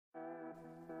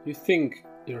You think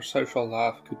your social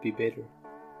life could be better.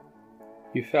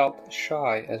 You felt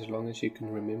shy as long as you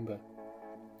can remember.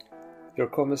 Your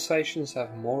conversations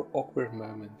have more awkward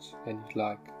moments than you'd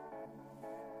like.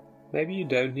 Maybe you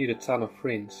don't need a ton of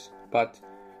friends, but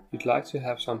you'd like to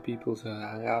have some people to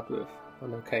hang out with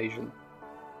on occasion.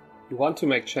 You want to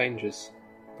make changes,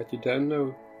 but you don't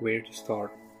know where to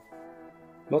start.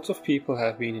 Lots of people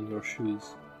have been in your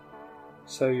shoes,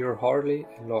 so you're hardly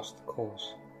a lost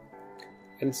cause.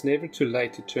 And it's never too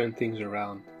late to turn things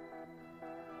around.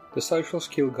 The Social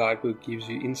Skills Guidebook gives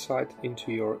you insight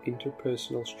into your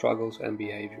interpersonal struggles and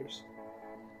behaviors,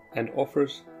 and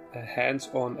offers a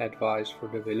hands-on advice for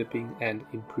developing and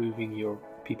improving your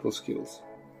people skills.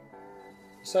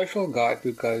 The Social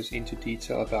Guidebook goes into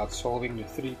detail about solving the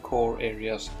 3 core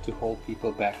areas to hold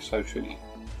people back socially.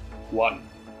 1.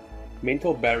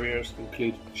 Mental barriers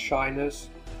include shyness,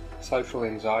 social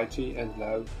anxiety, and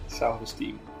low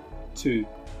self-esteem. 2.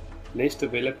 Less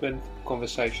development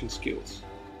conversation skills.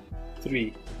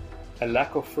 3. A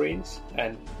lack of friends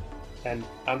and an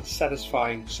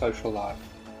unsatisfying social life.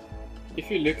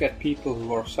 If you look at people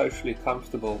who are socially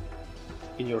comfortable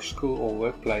in your school or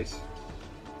workplace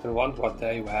and want what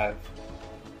they have,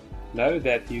 know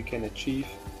that you can achieve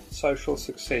social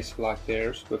success like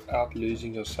theirs without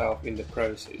losing yourself in the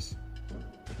process.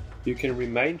 You can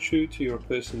remain true to your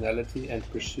personality and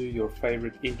pursue your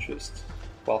favorite interests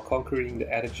while conquering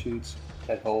the attitudes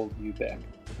that hold you back.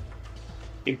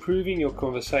 Improving your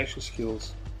conversation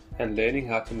skills and learning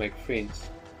how to make friends.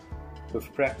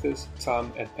 With practice,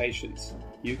 time, and patience,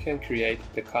 you can create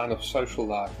the kind of social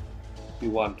life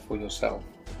you want for yourself.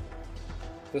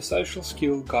 The Social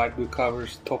Skills Guidebook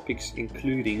covers topics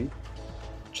including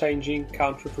changing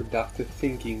counterproductive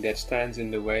thinking that stands in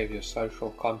the way of your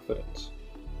social confidence,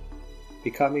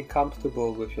 becoming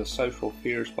comfortable with your social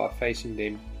fears by facing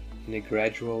them in a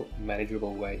gradual,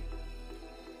 manageable way,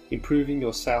 improving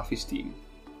your self-esteem,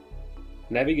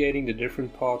 navigating the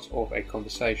different parts of a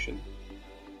conversation,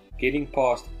 getting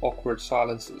past awkward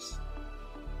silences,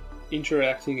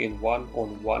 interacting in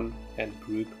one-on-one and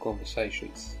group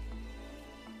conversations,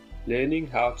 learning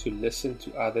how to listen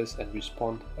to others and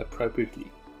respond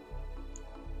appropriately,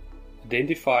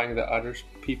 identifying the other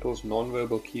people's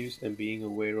nonverbal cues and being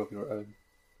aware of your own,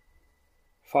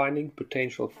 finding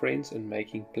potential friends and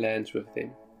making plans with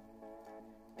them,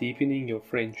 deepening your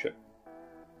friendship,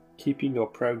 keeping your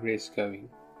progress going,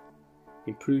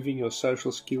 improving your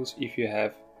social skills if you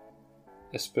have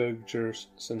Asperger's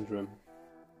syndrome.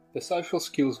 The Social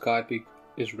Skills Guidebook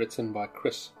is written by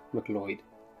Chris McLeod,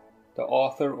 the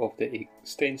author of the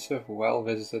extensive,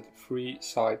 well-visited free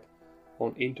site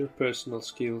on interpersonal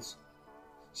skills,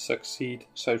 Succeed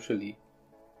Socially.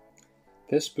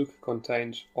 This book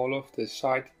contains all of the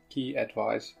site key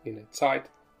advice in a tight,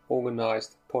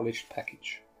 organized, polished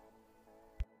package.